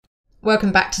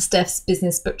Welcome back to Steph's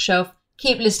Business Bookshelf.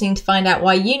 Keep listening to find out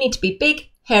why you need to be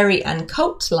big, hairy and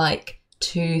cult-like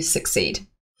to succeed.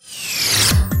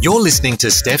 You're listening to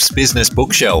Steph's Business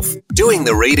Bookshelf, doing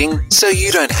the reading so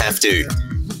you don't have to.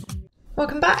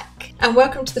 Welcome back and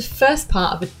welcome to the first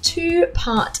part of a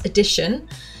two-part edition.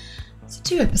 So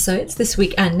 2 episodes this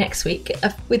week and next week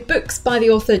with books by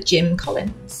the author Jim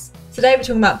Collins. Today we're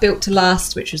talking about Built to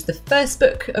Last, which was the first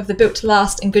book of the Built to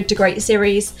Last and Good to Great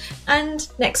series. And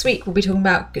next week we'll be talking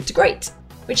about Good to Great,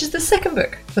 which is the second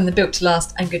book from the Built to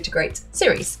Last and Good to Great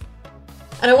series.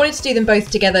 And I wanted to do them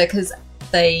both together because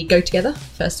they go together,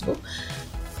 first of all.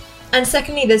 And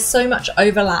secondly, there's so much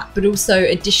overlap, but also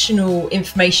additional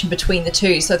information between the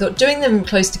two. So I thought doing them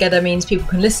close together means people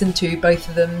can listen to both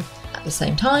of them at the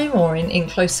same time or in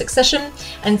close succession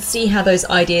and see how those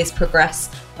ideas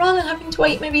progress, rather than having to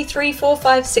wait maybe 3, 4,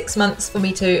 5, 6 months for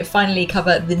me to finally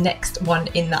cover the next one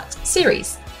in that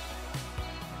series.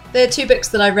 There are 2 books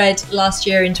that I read last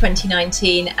year in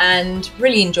 2019 and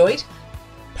really enjoyed.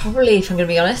 Probably, if I'm going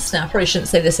to be honest, now I probably shouldn't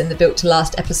say this in the Built to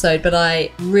Last episode, but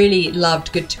I really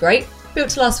loved Good to Great. Built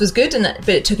to Last was good, but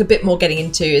it took a bit more getting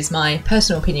into, is my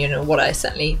personal opinion, and what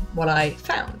I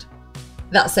found.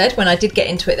 That said, when I did get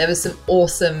into it, there was some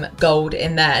awesome gold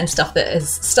in there and stuff that has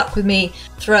stuck with me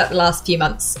throughout the last few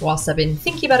months whilst I've been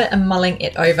thinking about it and mulling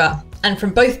it over. And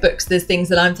from both books, there's things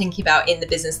that I'm thinking about in the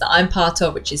business that I'm part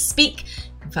of, which is Speak.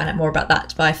 You can find out more about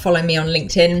that by following me on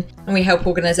LinkedIn. And we help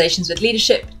organisations with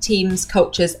leadership, teams,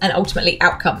 cultures, and ultimately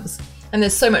outcomes. And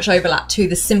there's so much overlap to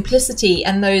the simplicity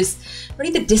and those,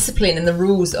 really the discipline and the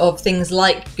rules of things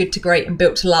like Good to Great and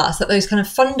Built to Last, that those kind of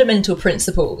fundamental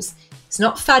principles. It's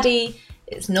not faddy.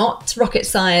 It's not rocket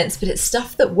science, but it's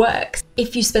stuff that works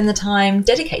if you spend the time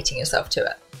dedicating yourself to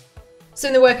it. So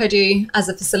in the work I do as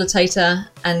a facilitator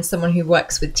and someone who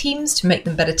works with teams to make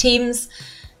them better teams,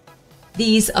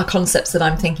 these are concepts that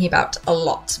I'm thinking about a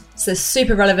lot. So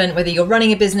super relevant whether you're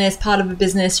running a business, part of a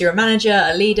business, you're a manager,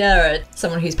 a leader, or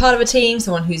someone who's part of a team,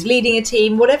 someone who's leading a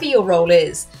team, whatever your role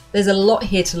is, there's a lot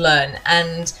here to learn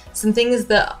and some things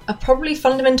that are probably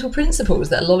fundamental principles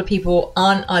that a lot of people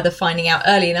aren't either finding out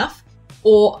early enough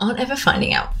or aren't ever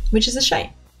finding out, which is a shame.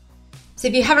 So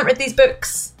if you haven't read these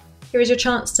books, here is your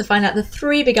chance to find out the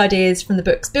 3 big ideas from the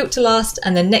books Built to Last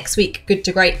and then next week Good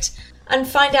to Great, and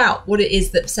find out what it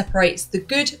is that separates the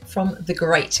good from the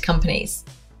great companies.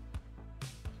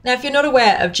 Now, if you're not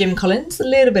aware of Jim Collins, a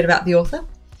little bit about the author.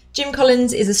 Jim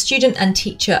Collins is a student and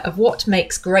teacher of what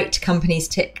makes great companies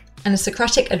tick and a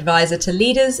Socratic advisor to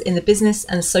leaders in the business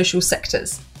and social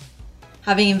sectors.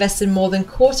 Having invested more than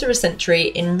quarter a century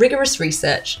in rigorous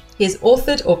research, he has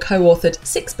authored or co-authored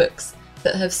 6 books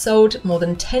that have sold more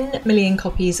than 10 million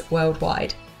copies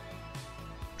worldwide.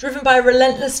 Driven by a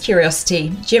relentless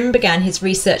curiosity, Jim began his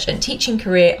research and teaching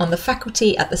career on the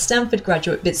faculty at the Stanford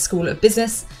Graduate School of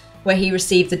Business, where he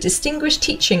received the Distinguished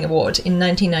Teaching Award in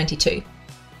 1992.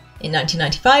 In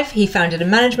 1995, he founded a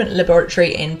management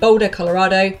laboratory in Boulder,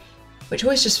 Colorado, which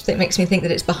always just makes me think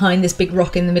that it's behind this big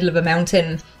rock in the middle of a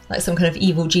mountain, like some kind of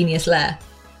evil genius lair,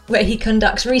 where he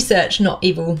conducts research, not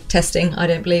evil testing, I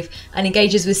don't believe, and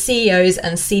engages with CEOs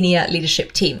and senior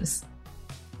leadership teams.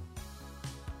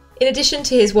 In addition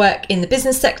to his work in the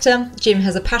business sector, Jim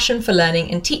has a passion for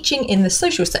learning and teaching in the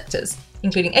social sectors,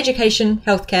 including education,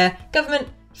 healthcare, government,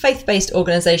 faith-based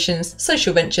organisations,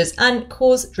 social ventures, and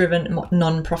cause-driven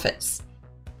non-profits.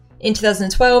 In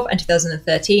 2012 and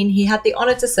 2013, he had the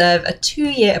honour to serve a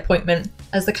 2-year appointment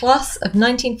as the Class of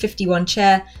 1951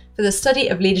 Chair for the Study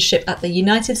of Leadership at the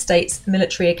United States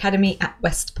Military Academy at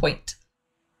West Point.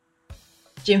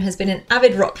 Jim has been an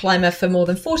avid rock climber for more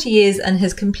than 40 years and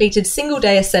has completed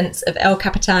single-day ascents of El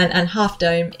Capitan and Half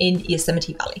Dome in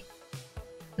Yosemite Valley.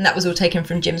 And that was all taken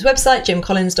from Jim's website,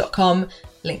 jimcollins.com,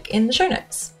 link in the show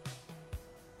notes.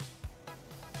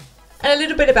 And a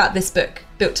little bit about this book,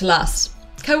 Built to Last.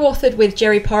 Co-authored with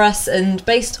Jerry Porras and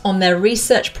based on their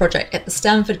research project at the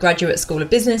Stanford Graduate School of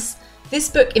Business,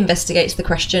 this book investigates the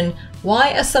question,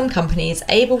 why are some companies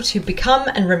able to become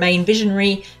and remain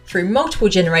visionary through multiple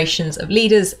generations of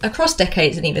leaders across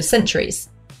decades and even centuries?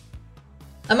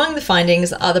 Among the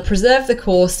findings are the preserve the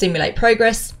core, stimulate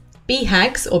progress,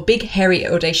 BHAGs or big, hairy,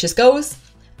 audacious goals,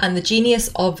 and the genius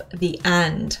of the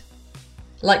and.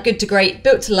 Like Good to Great,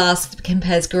 Built to Last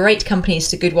compares great companies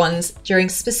to good ones during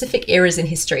specific eras in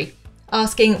history,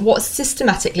 asking what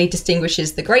systematically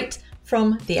distinguishes the great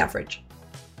from the average.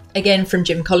 Again, from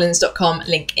jimcollins.com,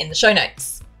 link in the show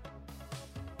notes.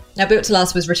 Now, Built to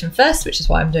Last was written first, which is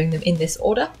why I'm doing them in this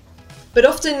order. But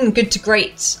often Good to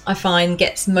Great, I find,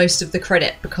 gets most of the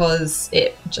credit because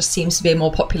it just seems to be a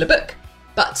more popular book.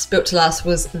 But Built to Last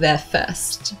was there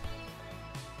first.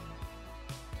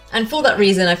 And for that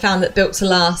reason, I found that Built to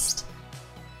Last,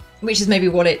 which is maybe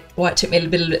why it took me a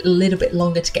little bit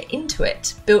longer to get into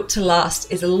it, Built to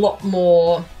Last is a lot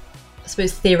more, I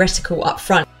suppose, theoretical up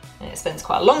front. And it spends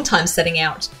quite a long time setting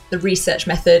out the research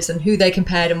methods and who they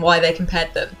compared and why they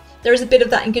compared them. There is a bit of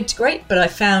that in Good to Great, but I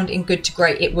found in Good to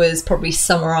Great it was probably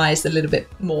summarised a little bit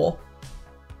more,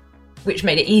 which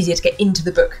made it easier to get into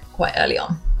the book quite early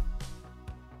on.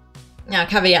 Now,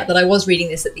 caveat that I was reading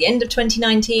this at the end of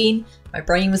 2019. My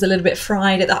brain was a little bit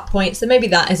fried at that point, so maybe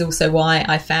that is also why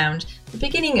I found the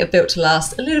beginning of Built to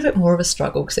Last a little bit more of a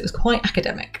struggle, because it was quite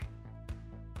academic.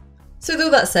 So with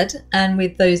all that said, and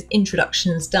with those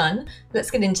introductions done, let's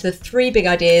get into the 3 big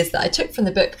ideas that I took from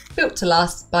the book Built to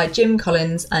Last by Jim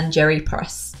Collins and Jerry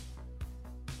Porras.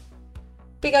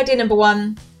 Big idea number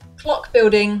 1, clock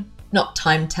building, not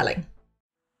time telling.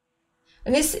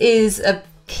 And this is a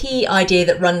key idea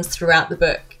that runs throughout the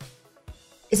book.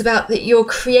 It's about that you're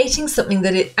creating something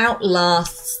that it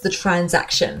outlasts the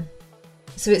transaction.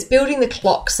 So it's building the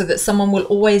clock so that someone will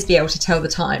always be able to tell the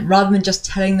time, rather than just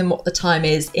telling them what the time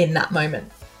is in that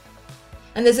moment.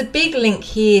 And there's a big link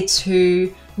here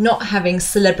to not having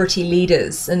celebrity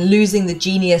leaders and losing the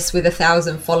genius with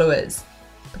 1,000 followers,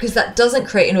 because that doesn't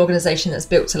create an organisation that's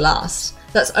built to last.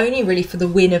 That's only really for the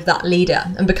win of that leader,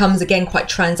 and becomes again quite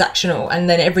transactional, and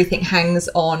then everything hangs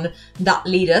on that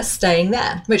leader staying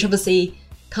there, which obviously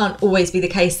can't always be the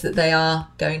case that they are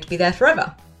going to be there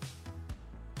forever.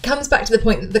 It comes back to the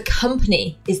point that the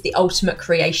company is the ultimate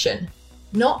creation,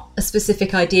 not a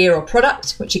specific idea or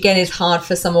product, which again is hard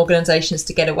for some organisations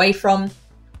to get away from,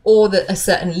 or that a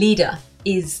certain leader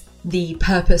is the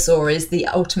purpose or is the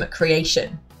ultimate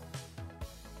creation.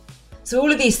 So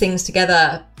all of these things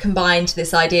together combine to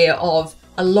this idea of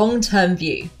a long-term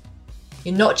view.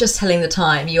 You're not just telling the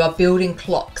time, you are building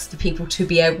clocks for people to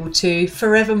be able to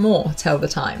forevermore tell the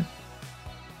time.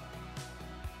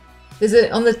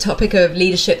 On the topic of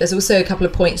leadership, there's also a couple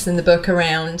of points in the book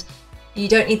around you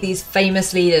don't need these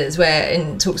famous leaders where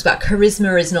it talks about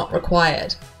charisma is not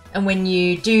required. And when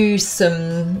you do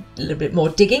a little bit more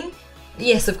digging,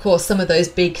 yes, of course, some of those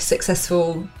big,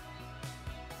 successful,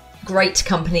 great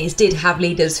companies did have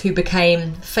leaders who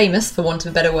became famous, for want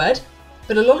of a better word.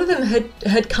 But a lot of them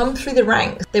had come through the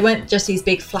ranks. They weren't just these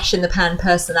big flash-in-the-pan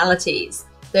personalities.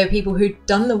 They were people who'd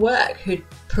done the work, who'd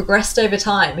progressed over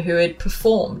time, who had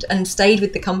performed and stayed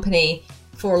with the company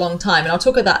for a long time. And I'll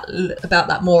talk about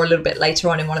that more a little bit later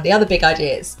on in one of the other big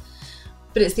ideas.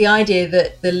 But it's the idea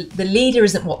that the leader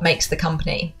isn't what makes the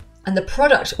company. And the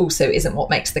product also isn't what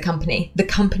makes the company. The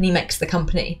company makes the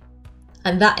company.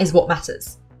 And that is what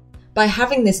matters. By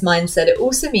having this mindset, it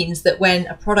also means that when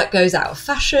a product goes out of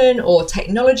fashion or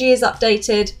technology is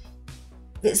updated,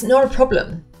 it's not a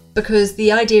problem, because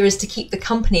the idea is to keep the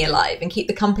company alive and keep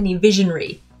the company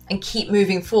visionary and keep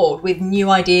moving forward with new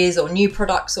ideas or new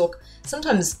products, or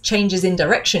sometimes changes in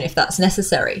direction if that's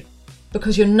necessary,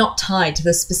 because you're not tied to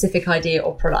the specific idea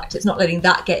or product. It's not letting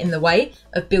that get in the way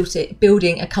of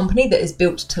building a company that is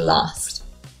built to last.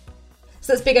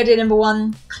 So that's big idea number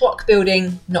 1, clock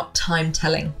building, not time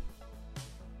telling.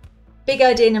 Big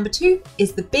idea number 2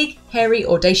 is the big, hairy,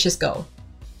 audacious goal,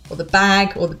 or the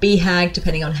BAG or the BHAG,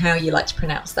 depending on how you like to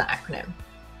pronounce that acronym.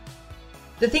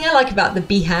 The thing I like about the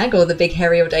BHAG or the big,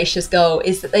 hairy, audacious goal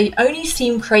is that they only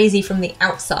seem crazy from the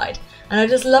outside. And I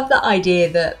just love that idea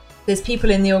that there's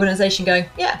people in the organisation going,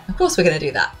 yeah, of course we're going to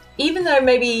do that. Even though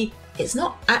maybe it's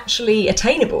not actually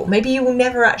attainable. Maybe you will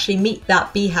never actually meet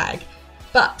that BHAG.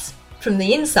 But from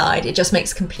the inside, it just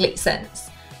makes complete sense.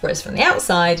 Whereas from the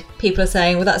outside, people are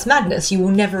saying, well, that's madness. You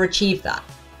will never achieve that.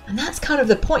 And that's kind of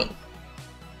the point.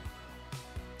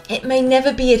 It may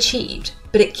never be achieved,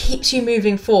 but it keeps you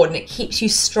moving forward and it keeps you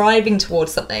striving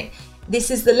towards something.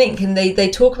 This is the link. And they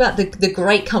talk about the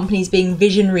great companies being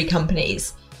visionary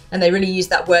companies. And they really use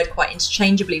that word quite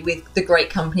interchangeably with the great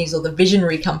companies or the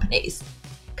visionary companies,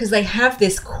 because they have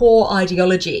this core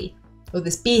ideology or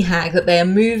this BHAG that they are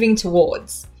moving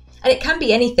towards. And it can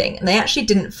be anything. And they actually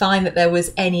didn't find that there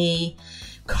was any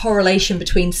correlation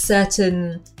between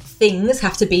certain things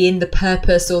have to be in the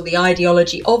purpose or the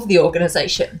ideology of the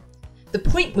organisation. The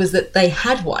point was that they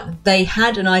had one. They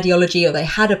had an ideology or they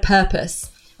had a purpose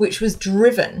which was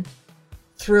driven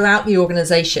throughout the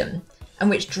organisation and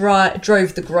which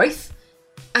drove the growth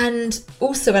and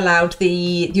also allowed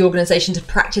the organisation to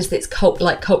practice its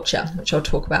cult-like culture, which I'll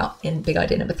talk about in big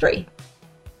idea number 3.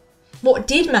 What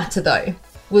did matter though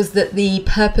was that the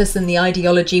purpose and the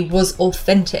ideology was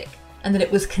authentic and that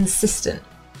it was consistent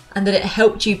and that it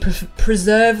helped you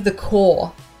preserve the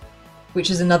core, which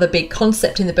is another big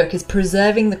concept in the book, is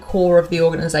preserving the core of the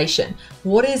organisation.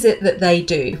 What is it that they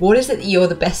do? What is it that you're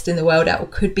the best in the world at or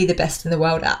could be the best in the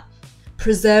world at?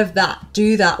 preserve that,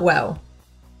 do that well.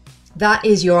 That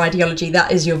is your ideology,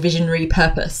 that is your visionary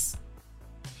purpose.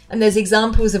 And there's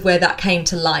examples of where that came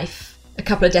to life a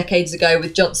couple of decades ago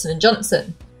with Johnson &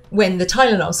 Johnson, when the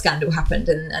Tylenol scandal happened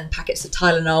and packets of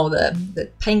Tylenol, the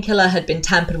painkiller, had been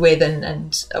tampered with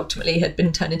and ultimately had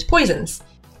been turned into poisons.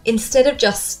 Instead of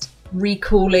just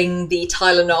recalling the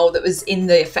Tylenol that was in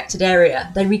the affected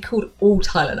area, they recalled all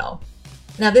Tylenol.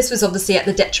 Now, this was obviously at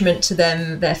the detriment to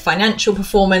their financial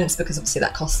performance, because obviously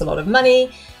that costs a lot of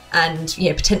money and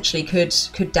potentially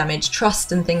could damage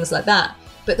trust and things like that.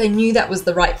 But they knew that was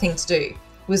the right thing to do.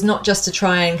 It was not just to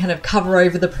try and kind of cover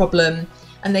over the problem.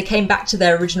 And they came back to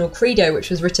their original credo,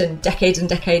 which was written decades and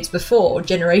decades before,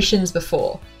 generations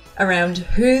before, around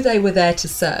who they were there to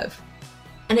serve.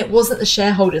 And it wasn't the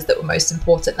shareholders that were most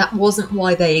important. That wasn't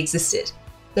why they existed.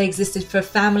 They existed for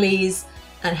families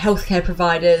and healthcare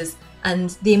providers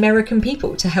and the American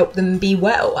people, to help them be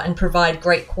well and provide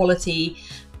great quality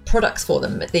products for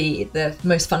them at the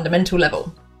most fundamental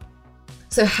level.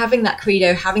 So having that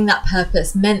credo, having that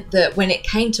purpose, meant that when it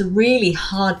came to really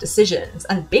hard decisions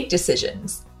and big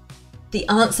decisions, the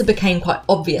answer became quite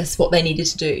obvious what they needed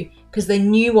to do, because they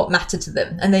knew what mattered to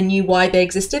them and they knew why they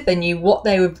existed. They knew what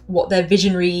their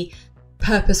visionary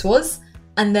purpose was,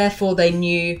 and therefore they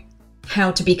knew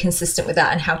how to be consistent with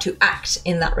that and how to act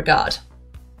in that regard.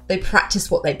 They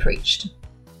practiced what they preached.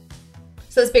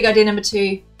 So that's big idea number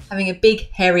 2, having a big,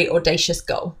 hairy, audacious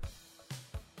goal.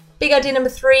 Big idea number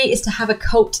 3 is to have a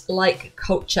cult-like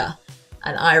culture.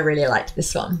 And I really liked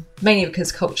this one, mainly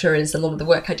because culture is, a lot of the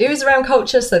work I do is around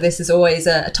culture, so this is always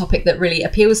a topic that really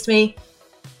appeals to me.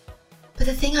 But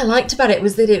the thing I liked about it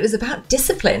was that it was about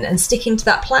discipline and sticking to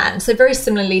that plan. So very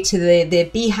similarly to the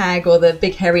BHAG or the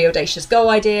big, hairy, audacious goal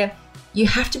idea, you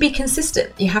have to be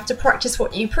consistent. You have to practice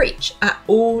what you preach at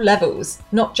all levels,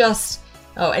 not just,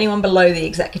 anyone below the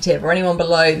executive or anyone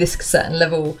below this certain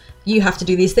level, you have to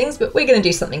do these things, but we're going to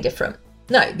do something different.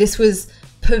 No, this was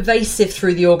pervasive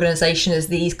through the organization as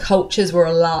these cultures were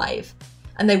alive,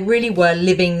 and they really were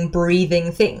living,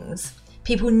 breathing things.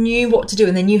 People knew what to do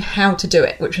and they knew how to do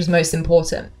it, which was most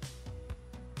important.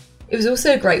 It was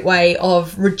also a great way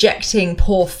of rejecting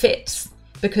poor fits,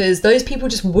 because those people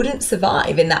just wouldn't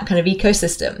survive in that kind of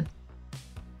ecosystem.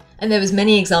 And there was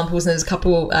many examples, and there's a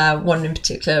couple, one in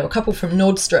particular, a couple from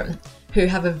Nordstrom, who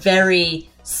have a very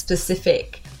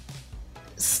specific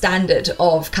standard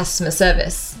of customer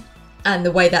service, and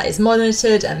the way that is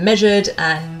monitored and measured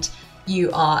and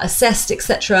you are assessed,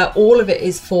 etc. All of it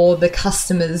is for the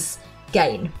customer's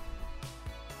gain.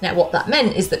 Now, what that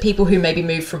meant is that people who maybe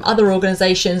moved from other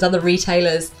organizations, other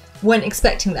retailers, weren't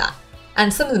expecting that.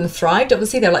 And some of them thrived.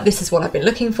 Obviously, they're like, this is what I've been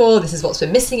looking for. This is what's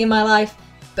been missing in my life.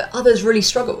 But others really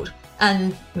struggled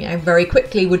and very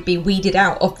quickly would be weeded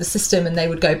out of the system, and they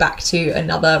would go back to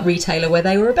another retailer where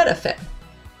they were a better fit.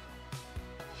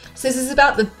 So this is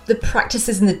about the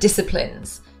practices and the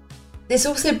disciplines. This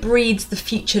also breeds the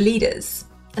future leaders.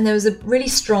 And there was a really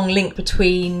strong link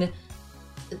between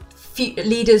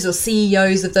leaders or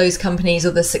CEOs of those companies,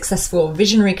 or the successful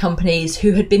visionary companies,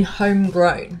 who had been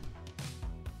homegrown.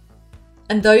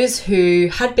 And those who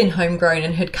had been homegrown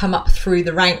and had come up through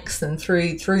the ranks and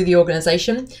through the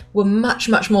organization were much,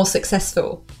 much more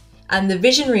successful. And the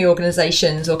visionary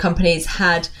organizations or companies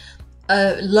had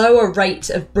a lower rate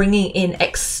of bringing in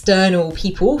external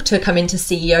people to come into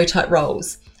CEO type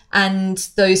roles. And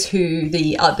those who,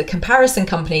 the comparison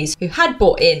companies who had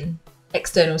brought in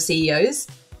external CEOs,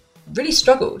 really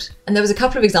struggled. And there was a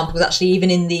couple of examples actually, even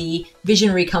in the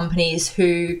visionary companies,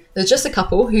 there's just a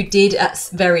couple who did at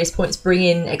various points bring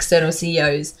in external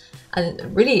CEOs, and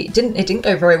really it didn't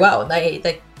go very well.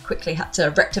 They quickly had to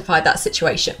rectify that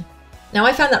situation. Now,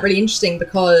 I found that really interesting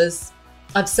because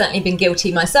I've certainly been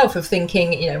guilty myself of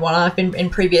thinking, while I've been in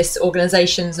previous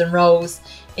organizations and roles,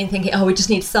 in thinking, we just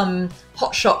need some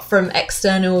hotshot from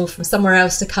external, from somewhere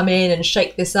else to come in and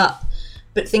shake this up.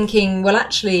 But thinking, well,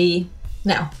 actually,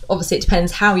 now, obviously it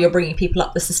depends how you're bringing people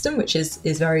up the system, which is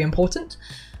very important.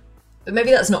 But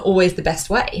maybe that's not always the best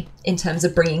way in terms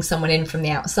of bringing someone in from the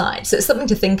outside. So it's something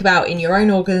to think about in your own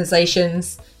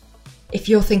organizations. If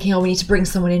you're thinking, we need to bring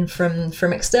someone in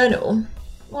from external,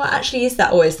 well, actually, is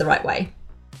that always the right way?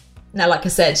 Now, like I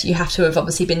said, you have to have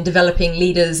obviously been developing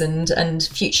leaders and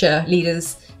future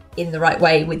leaders in the right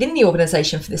way within the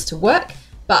organization for this to work.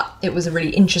 But it was a really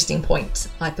interesting point,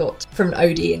 I thought, from an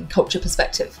OD and culture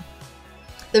perspective.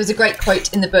 There was a great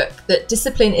quote in the book that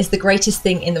discipline is the greatest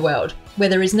thing in the world. Where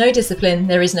there is no discipline,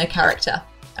 there is no character.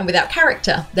 And without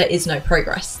character, there is no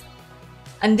progress.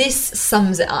 And this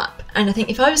sums it up. And I think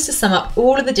if I was to sum up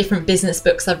all of the different business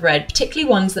books I've read, particularly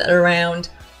ones that are around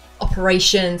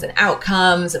operations and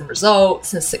outcomes and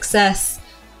results and success,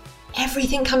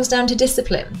 everything comes down to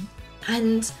discipline.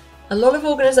 And a lot of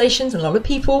organisations and a lot of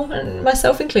people, and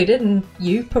myself included, and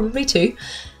you probably too,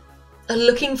 are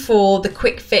looking for the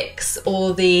quick fix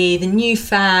or the new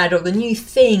fad or the new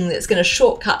thing that's going to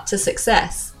shortcut to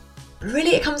success. But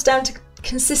really it comes down to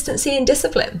consistency and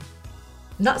discipline.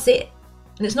 And that's it.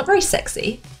 And it's not very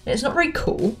sexy, and it's not very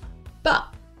cool, but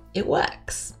it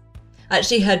works. I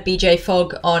actually heard BJ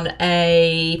Fogg on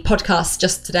a podcast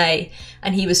just today,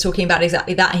 and he was talking about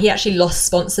exactly that. He actually lost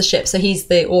sponsorship. So he's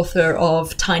the author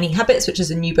of Tiny Habits, which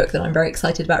is a new book that I'm very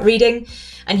excited about reading.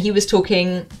 And he was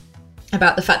talking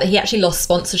about the fact that he actually lost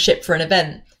sponsorship for an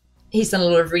event. He's done a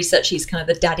lot of research. He's kind of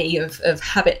the daddy of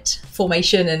habit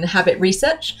formation and habit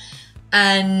research.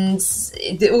 And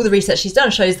all the research he's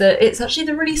done shows that it's actually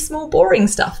the really small, boring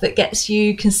stuff that gets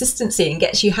you consistency and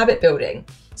gets you habit building.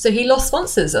 So he lost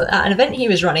sponsors at an event he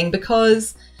was running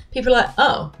because people are like,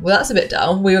 oh, well, that's a bit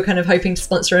dull. We were kind of hoping to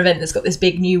sponsor an event that's got this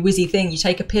big new whizzy thing. You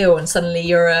take a pill and suddenly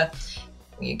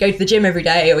you go to the gym every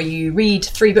day, or you read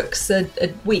 3 books a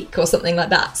week or something like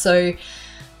that. So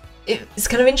it's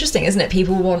kind of interesting, isn't it?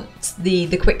 People want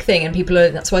the quick thing, and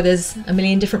that's why there's a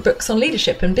million different books on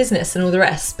leadership and business and all the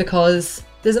rest, because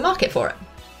there's a market for it.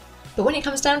 But when it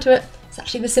comes down to it, it's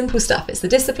actually the simple stuff. It's the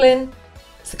discipline,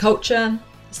 it's the culture,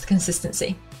 it's the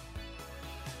consistency.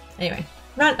 Anyway,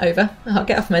 rant over. I'll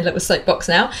get off my little soapbox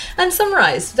now and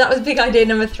summarise. That was big idea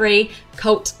number 3,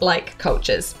 cult-like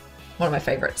cultures. One of my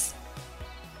favourites.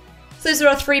 So those are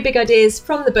our 3 big ideas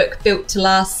from the book Built to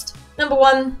Last. Number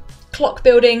 1, clock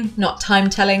building, not time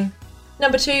telling.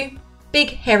 Number 2, big,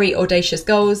 hairy, audacious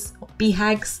goals, or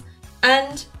BHAGs.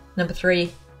 And number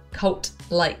 3,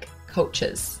 cult-like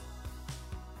cultures.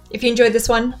 If you enjoyed this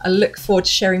one, I look forward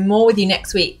to sharing more with you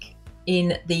next week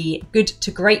in the Good to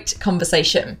Great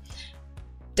conversation.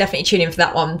 Definitely tune in for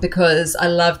that one, because I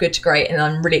love Good to Great, and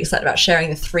I'm really excited about sharing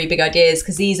the 3 big ideas,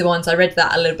 because these are ones I read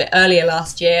that a little bit earlier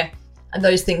last year, and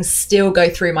those things still go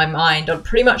through my mind on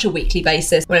pretty much a weekly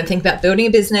basis when I'm thinking about building a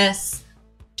business,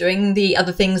 doing the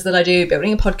other things that I do,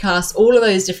 building a podcast, all of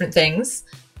those different things.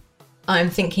 I'm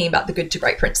thinking about the Good to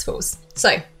Great principles.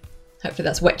 So hopefully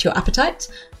that's whet your appetite.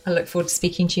 I look forward to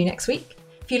speaking to you next week.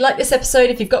 If you like this episode,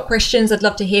 if you've got questions, I'd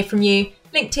love to hear from you.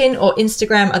 LinkedIn or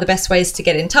Instagram are the best ways to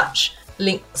get in touch.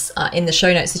 Links are in the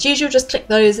show notes as usual. Just click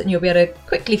those and you'll be able to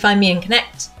quickly find me and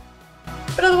connect.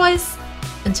 But otherwise,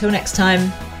 until next time,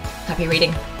 happy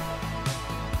reading.